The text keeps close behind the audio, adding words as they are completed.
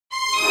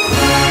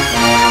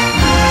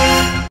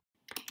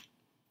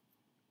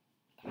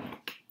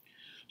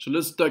So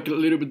let's talk a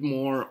little bit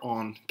more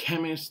on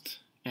chemist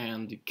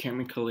and the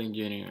chemical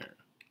engineer.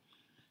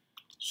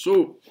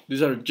 So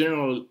these are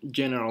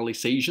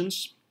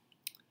generalizations.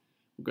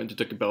 We're going to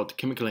talk about the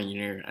chemical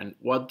engineer and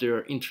what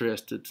they're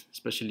interested,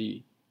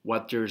 especially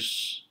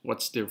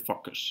what's their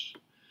focus.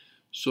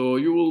 So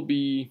you will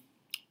be,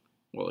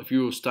 well, if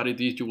you study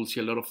this, you will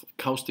see a lot of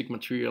caustic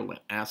material and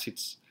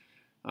acids,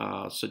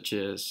 such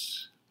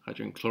as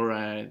hydrogen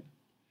chloride,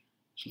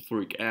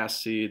 sulfuric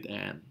acid,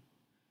 and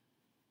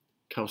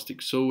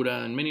caustic soda,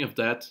 and many of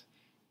that.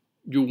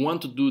 You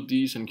want to do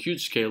this in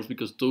huge scales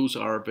because those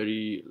are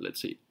very,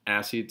 let's say,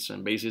 acids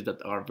and bases that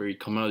are very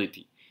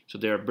commodity. So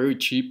they are very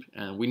cheap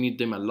and we need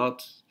them a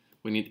lot.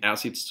 We need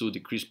acids to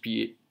decrease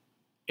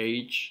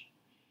pH.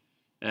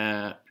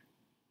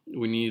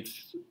 We need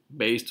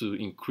base to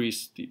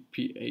increase the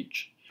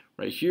pH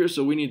right here.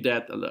 So we need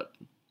that a lot.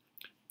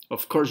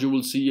 Of course, you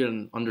will see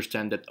and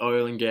understand that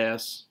oil and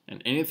gas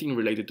and anything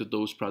related to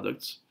those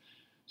products,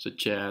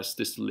 such as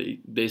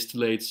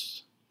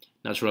distillates,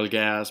 natural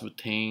gas,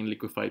 butane,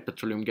 liquefied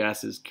petroleum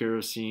gases,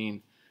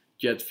 kerosene,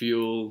 jet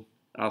fuel,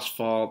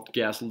 asphalt,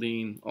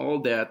 gasoline, all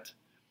that.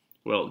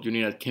 Well, you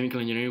need a chemical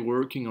engineer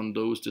working on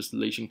those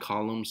distillation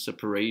columns,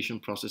 separation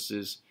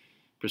processes,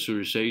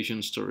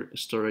 pressurization,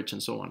 storage,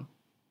 and so on.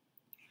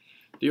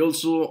 They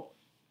also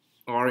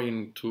are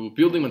into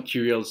building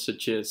materials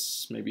such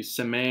as maybe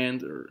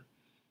cement or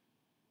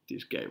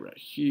this guy right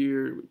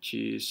here, which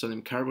is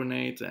sodium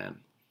carbonate and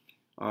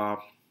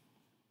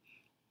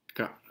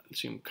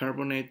calcium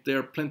carbonate. There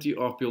are plenty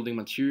of building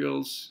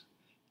materials,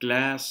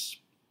 glass,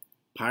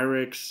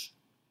 Pyrex,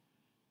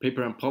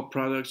 paper and pulp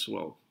products.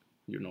 Well,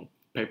 you know,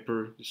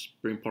 paper is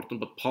very important,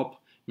 but pulp,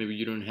 maybe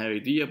you don't have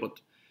idea, but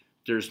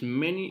there's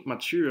many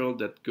material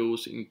that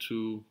goes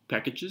into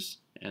packages,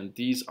 and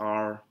these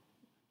are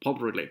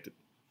pulp related.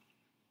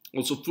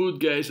 Also food,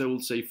 guys, I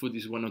will say food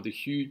is one of the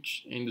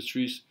huge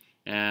industries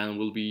and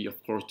will be,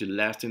 of course, the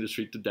last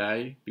industry to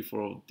die.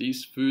 Before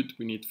this food,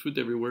 we need food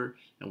everywhere,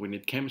 and we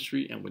need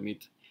chemistry, and we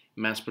need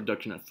mass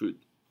production of food.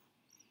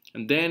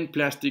 And then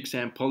plastics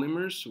and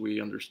polymers, we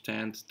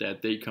understand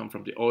that they come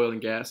from the oil and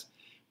gas,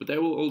 but I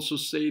will also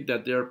say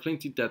that there are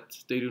plenty that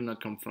they do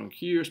not come from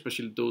here,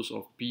 especially those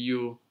of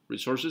bio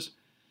resources.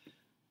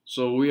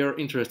 So we are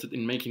interested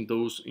in making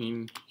those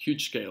in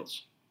huge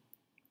scales.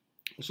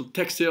 Also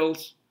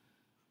textiles,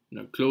 you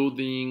know,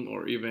 clothing,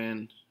 or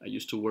even I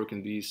used to work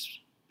in this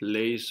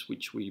place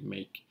which we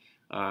make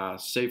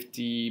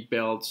safety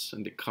belts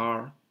in the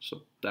car.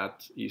 So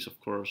that is, of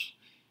course,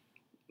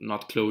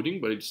 not clothing,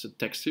 but it's a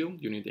textile.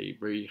 You need a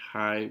very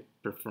high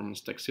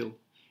performance textile.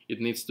 It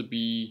needs to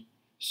be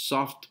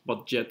soft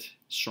but yet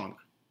strong.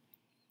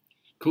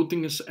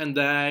 Coatings and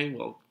dye.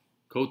 Well,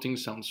 coating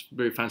sounds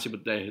very fancy,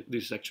 but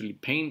this is actually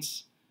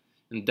paints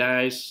and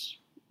dyes.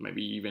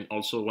 Maybe even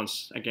also,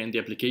 once again, the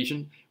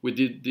application. We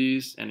did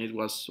this and it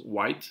was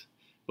white,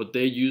 but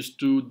they used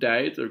to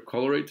dye it or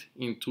color it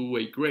into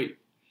a gray.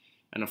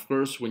 And of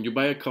course, when you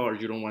buy a car,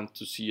 you don't want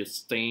to see a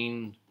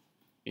stain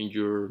in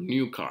your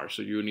new car.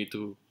 So you need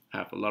to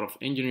have a lot of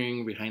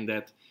engineering behind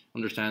that,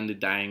 understand the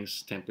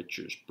dyings,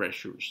 temperatures,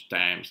 pressures,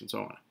 times, and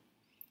so on.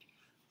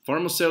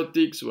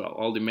 Pharmaceutics, well,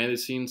 all the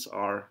medicines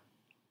are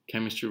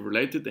chemistry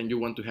related, and you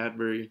want to have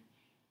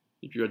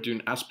if you are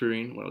doing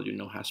aspirin, well, you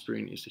know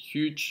aspirin is a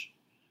huge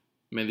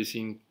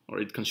medicine, or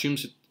it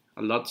consumes it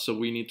a lot, so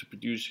we need to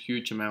produce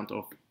huge amount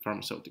of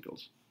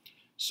pharmaceuticals.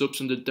 Soaps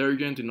and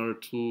detergent in order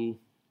to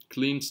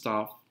clean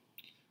stuff.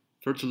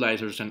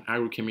 Fertilizers and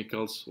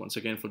agrochemicals, once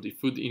again for the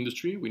food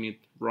industry, we need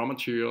raw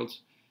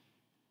materials.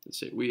 Let's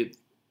say we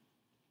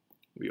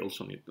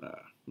also need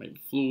maybe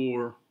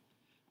flour,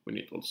 we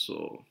need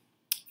also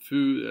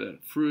food,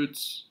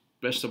 fruits,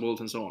 vegetables,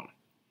 and so on.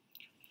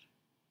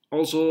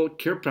 Also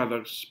care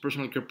products,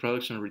 personal care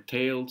products and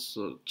retail,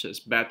 such as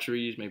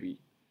batteries, maybe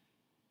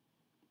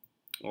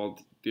all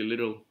the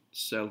little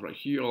cells right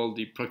here, all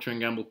the Procter &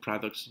 Gamble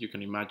products you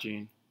can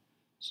imagine,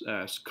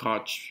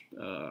 Scotch,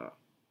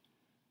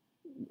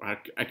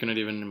 I cannot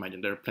even imagine,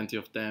 there are plenty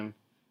of them.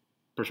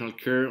 Personal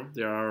care,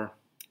 there are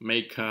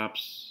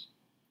makeups,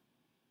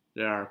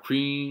 there are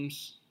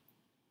creams,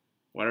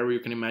 whatever you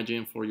can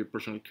imagine for your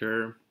personal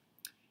care.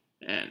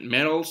 And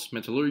metals,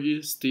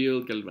 metallurgy,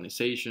 steel,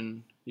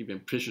 galvanization,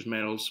 even precious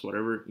metals,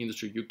 whatever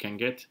industry you can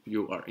get,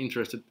 you are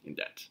interested in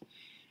that.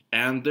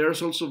 And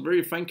there's also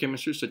very fine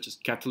chemistry, such as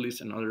catalysts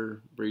and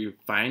other very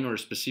fine or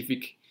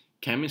specific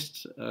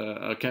chemicals.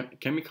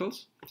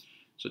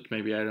 So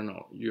maybe, I don't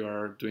know, you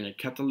are doing a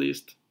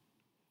catalyst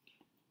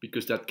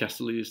because that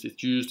catalyst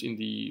is used in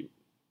the,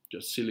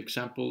 just silly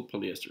example,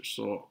 polyester.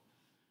 So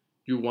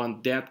you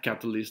want that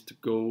catalyst to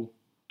go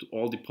to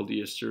all the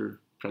polyester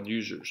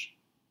producers.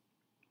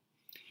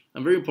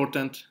 And very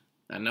important,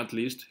 and not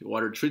least,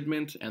 water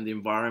treatment and the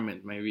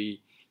environment,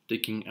 maybe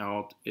taking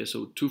out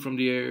SO2 from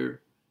the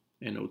air,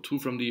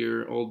 NO2 from the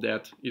air, all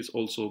that is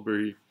also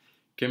very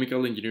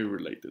chemical engineering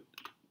related.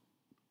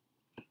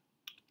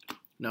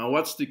 Now,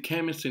 what's the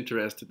chemist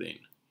interested in?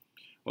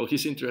 Well,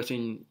 he's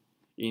interested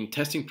in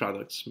testing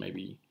products.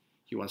 Maybe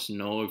he wants to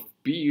know if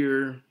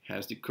beer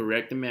has the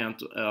correct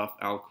amount of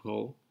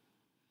alcohol,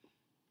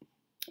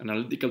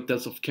 analytical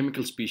test of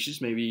chemical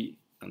species, maybe,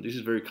 and this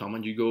is very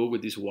common, you go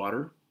with this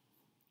water,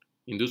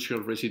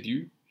 industrial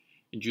residue,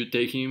 and you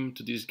take him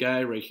to this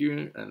guy right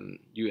here and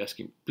you ask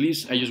him,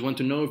 please, I just want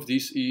to know if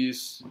this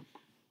is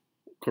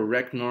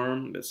correct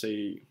norm. Let's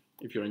say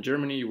if you're in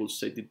Germany, you will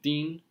say the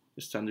DIN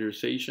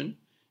standardization.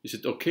 Is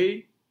it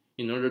okay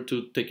in order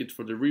to take it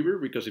for the river?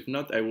 Because if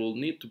not, I will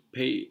need to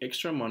pay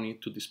extra money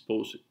to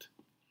dispose it.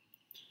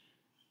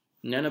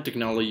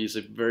 Nanotechnology is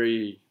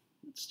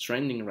it's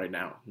trending right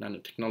now.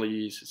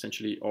 Nanotechnology is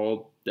essentially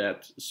all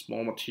that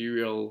small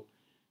material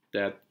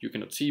that you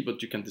cannot see,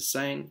 but you can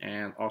design,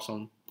 and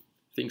awesome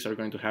things are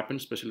going to happen,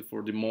 especially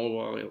for the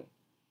mobile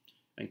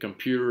and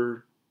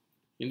computer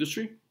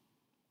industry.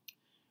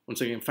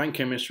 Once again, fine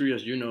chemistry,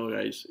 as you know,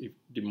 guys, if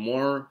the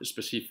more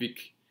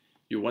specific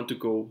you want to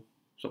go,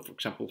 so for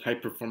example, high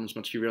performance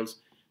materials,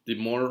 the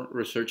more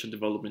research and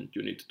development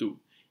you need to do.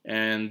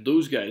 And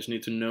those guys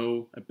need to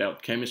know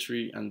about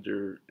chemistry and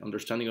their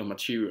understanding of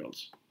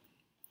materials.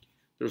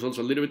 There's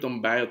also a little bit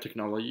on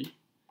biotechnology.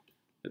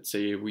 Let's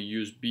say we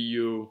use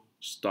bio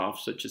stuff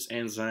such as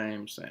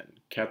enzymes and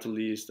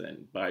catalysts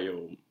and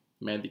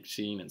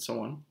biomedicine and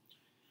so on.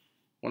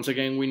 Once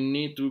again, we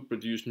need to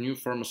produce new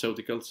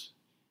pharmaceuticals.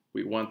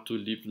 We want to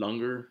live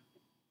longer,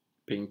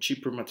 paying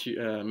cheaper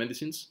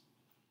medicines.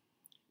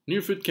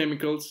 New food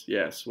chemicals,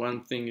 yes,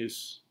 one thing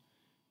is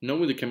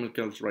knowing the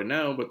chemicals right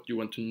now, but you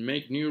want to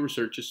make new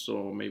researches,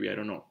 so maybe, I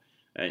don't know,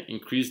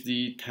 increase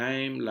the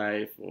time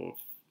life of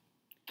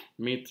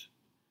meat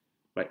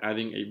by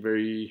adding a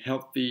very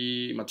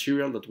healthy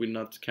material that will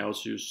not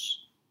cause you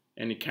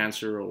any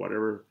cancer or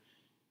whatever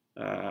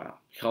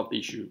health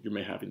issue you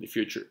may have in the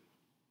future.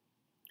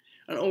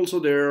 And also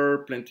there are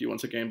plenty,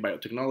 once again,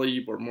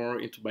 biotechnology, but more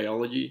into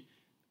biology.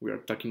 We are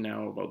talking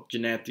now about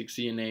genetics,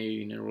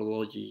 DNA,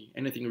 neurology,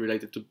 anything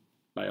related to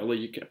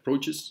biologic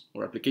approaches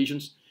or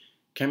applications.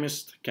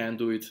 Chemists can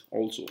do it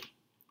also.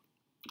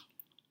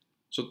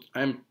 So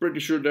I'm pretty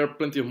sure there are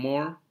plenty of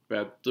more,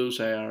 but those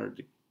are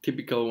the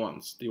typical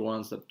ones, the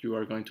ones that you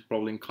are going to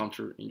probably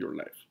encounter in your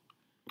life.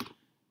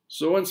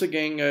 So once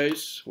again,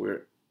 guys,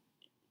 we're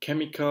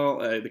chemists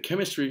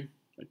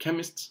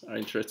are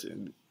interested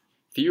in the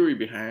theory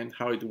behind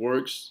how it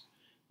works,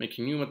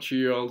 making new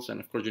materials, and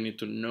of course you need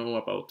to know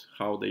about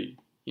how they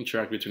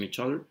interact between each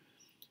other.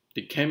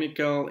 The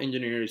chemical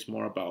engineer is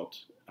more about,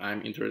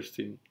 I'm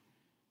interested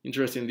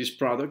in this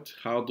product,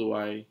 how do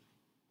I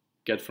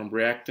get from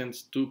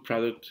reactants to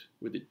product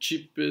with the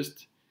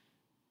cheapest,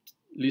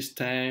 least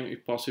time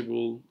if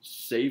possible,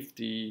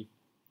 safety,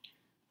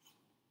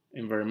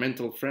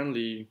 environmental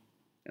friendly,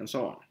 and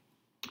so on.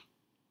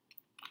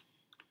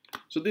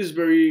 So this is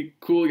very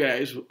cool,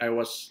 guys. I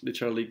was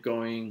literally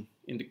going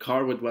in the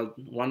car with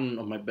one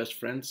of my best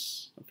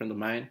friends, a friend of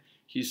mine.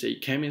 He's a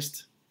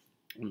chemist,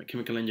 I'm a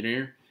chemical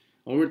engineer.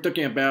 And we were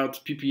talking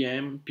about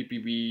ppm,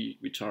 ppb,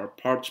 which are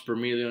parts per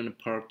million,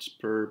 parts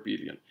per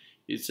billion.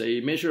 It's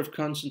a measure of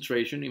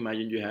concentration.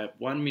 Imagine you have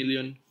 1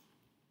 million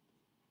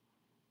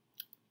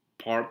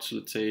parts,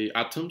 let's say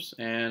atoms,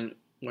 and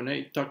when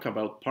I talk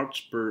about parts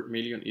per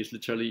million, it's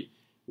literally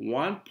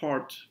 1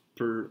 part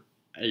per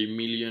a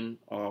million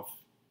of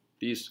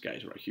these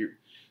guys right here.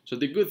 So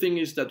the good thing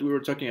is that we were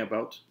talking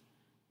about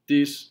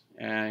this,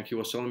 and he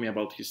was telling me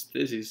about his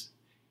thesis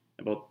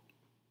about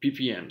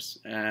ppms.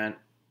 And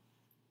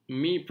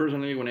me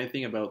personally, when I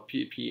think about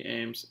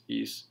ppms,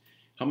 is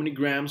how many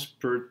grams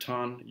per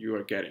ton you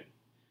are getting.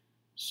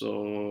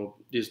 So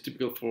this is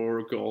typical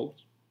for gold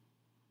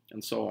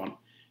and so on.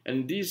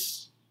 And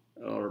this,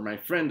 or my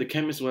friend the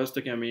chemist, was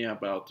talking to me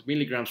about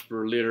milligrams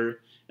per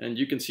liter. And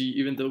you can see,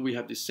 even though we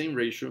have the same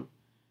ratio,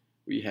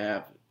 we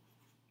have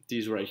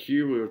these right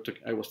here.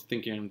 I was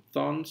thinking in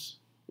tons,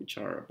 which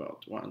are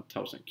about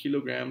 1,000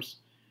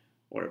 kilograms,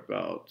 or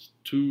about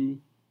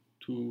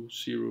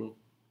 220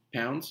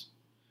 pounds.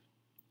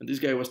 And this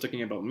guy was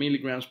talking about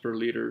milligrams per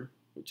liter,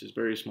 which is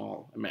very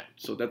small amount.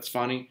 So that's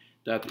funny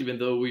that even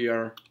though we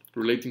are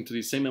relating to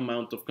the same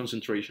amount of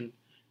concentration,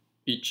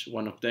 each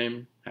one of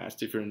them has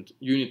different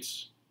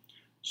units.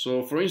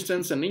 So for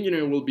instance, an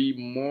engineer will be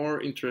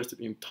more interested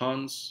in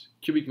tons,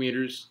 cubic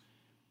meters,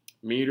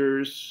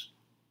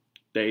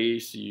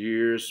 days,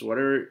 years,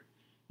 whatever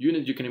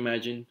unit you can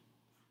imagine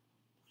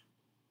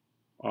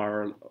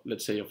are,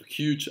 let's say, of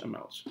huge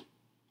amounts.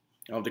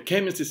 Now the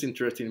chemist is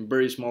interested in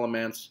very small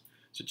amounts,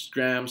 such as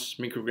grams,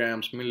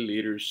 micrograms,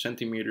 milliliters,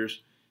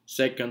 centimeters,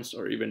 seconds,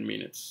 or even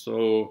minutes.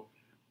 So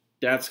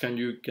that's how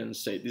you can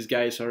say these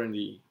guys are in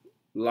the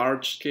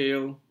large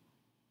scale,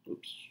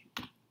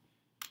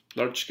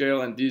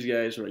 and these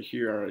guys right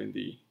here are in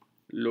the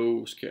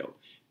low scale.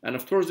 And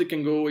of course they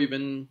can go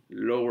even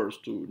lower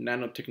to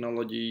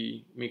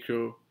nanotechnology,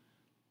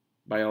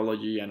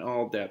 microbiology, and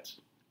all that.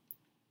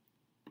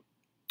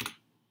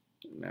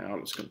 Now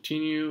let's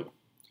continue.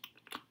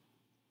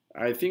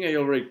 I think I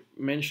already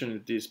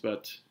mentioned this,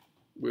 but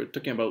we're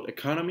talking about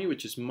economy,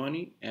 which is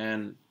money,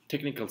 and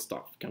technical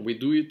stuff. Can we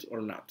do it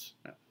or not?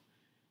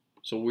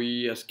 So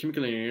we, as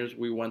chemical engineers,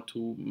 we want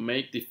to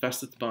make the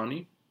fastest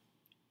money.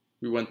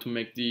 We want to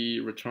make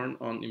the return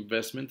on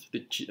investment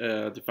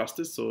the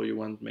fastest. So you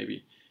want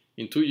maybe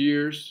In 2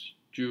 years,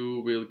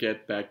 you will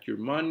get back your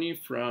money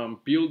from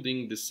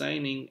building,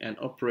 designing, and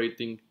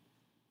operating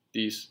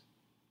this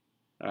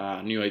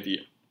new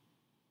idea.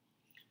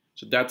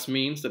 So that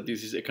means that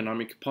this is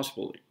economic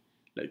possible.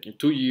 Like in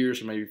 2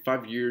 years or maybe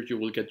 5 years, you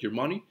will get your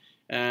money.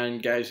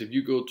 And guys, if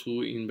you go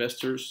to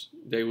investors,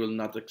 they will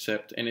not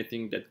accept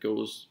anything that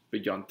goes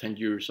beyond 10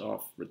 years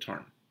of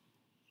return.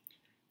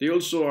 They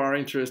also are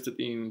interested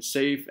in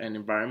safe and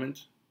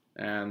environment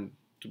and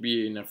to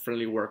be in a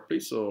friendly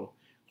workplace. So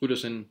who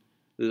doesn't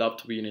love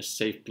to be in a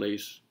safe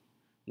place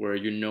where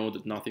you know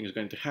that nothing is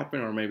going to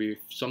happen, or maybe if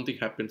something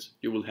happens,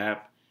 you will have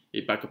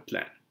a backup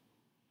plan.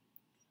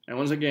 And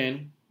once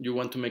again, you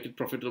want to make it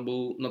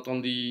profitable, not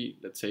only,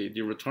 let's say,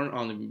 the return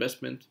on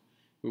investment.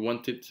 We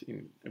want it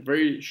in a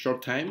very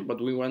short time,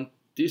 but we want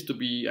this to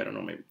be, I don't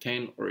know, maybe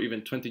 10 or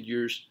even 20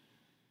 years,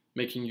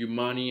 making you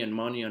money and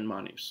money and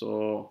money.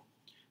 So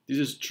this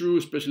is true,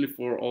 especially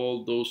for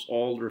all those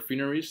old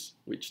refineries,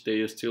 which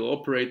they still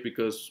operate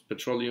because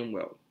petroleum,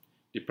 well,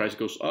 the price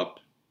goes up.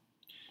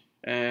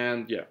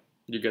 And yeah,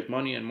 you get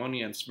money and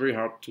money, and it's very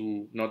hard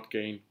to not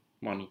gain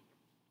money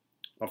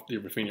of the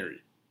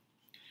refinery.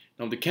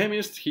 Now the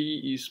chemist,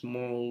 he is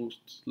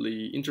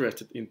mostly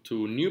interested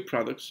into new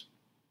products,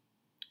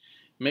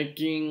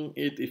 making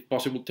it, if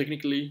possible,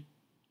 technically.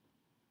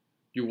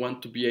 You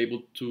want to be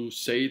able to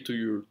say to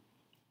your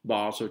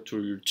boss or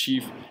to your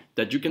chief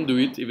that you can do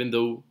it, even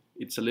though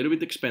it's a little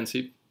bit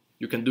expensive,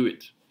 you can do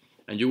it.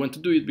 And you want to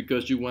do it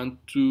because you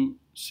want to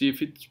see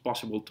if it's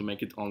possible to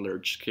make it on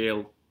large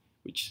scale,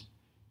 which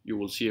you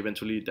will see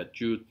eventually that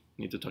you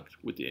need to talk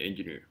with the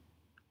engineer.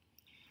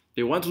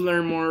 They want to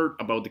learn more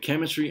about the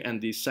chemistry and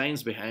the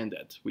science behind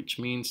that, which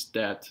means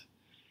that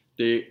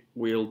they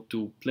will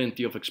do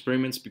plenty of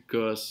experiments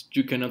because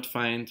you cannot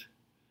find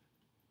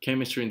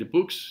chemistry in the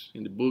books.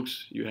 In the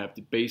books, you have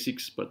the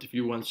basics, but if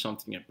you want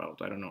something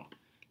about, I don't know,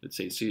 let's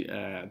say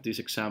this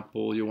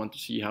example, you want to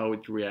see how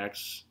it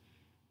reacts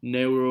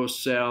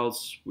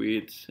neurocells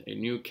with a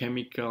new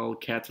chemical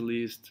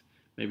catalyst,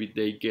 maybe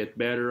they get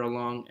better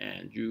along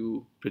and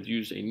you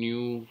produce a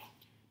new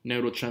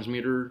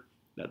neurotransmitter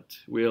that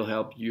will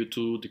help you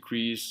to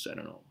decrease, I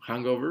don't know,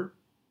 hangover.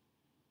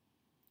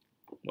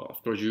 Well,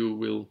 of course you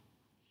will,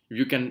 if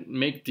you can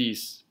make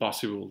this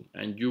possible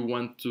and you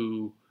want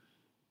to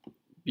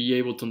be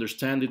able to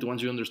understand it,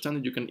 once you understand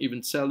it, you can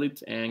even sell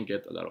it and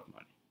get a lot of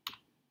money.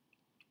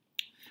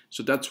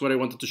 So that's what I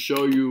wanted to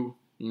show you.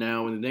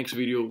 Now in the next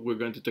video, we're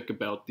going to talk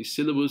about the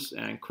syllabus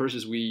and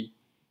courses we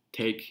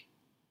take,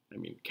 I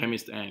mean,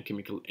 chemists and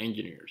chemical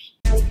engineers.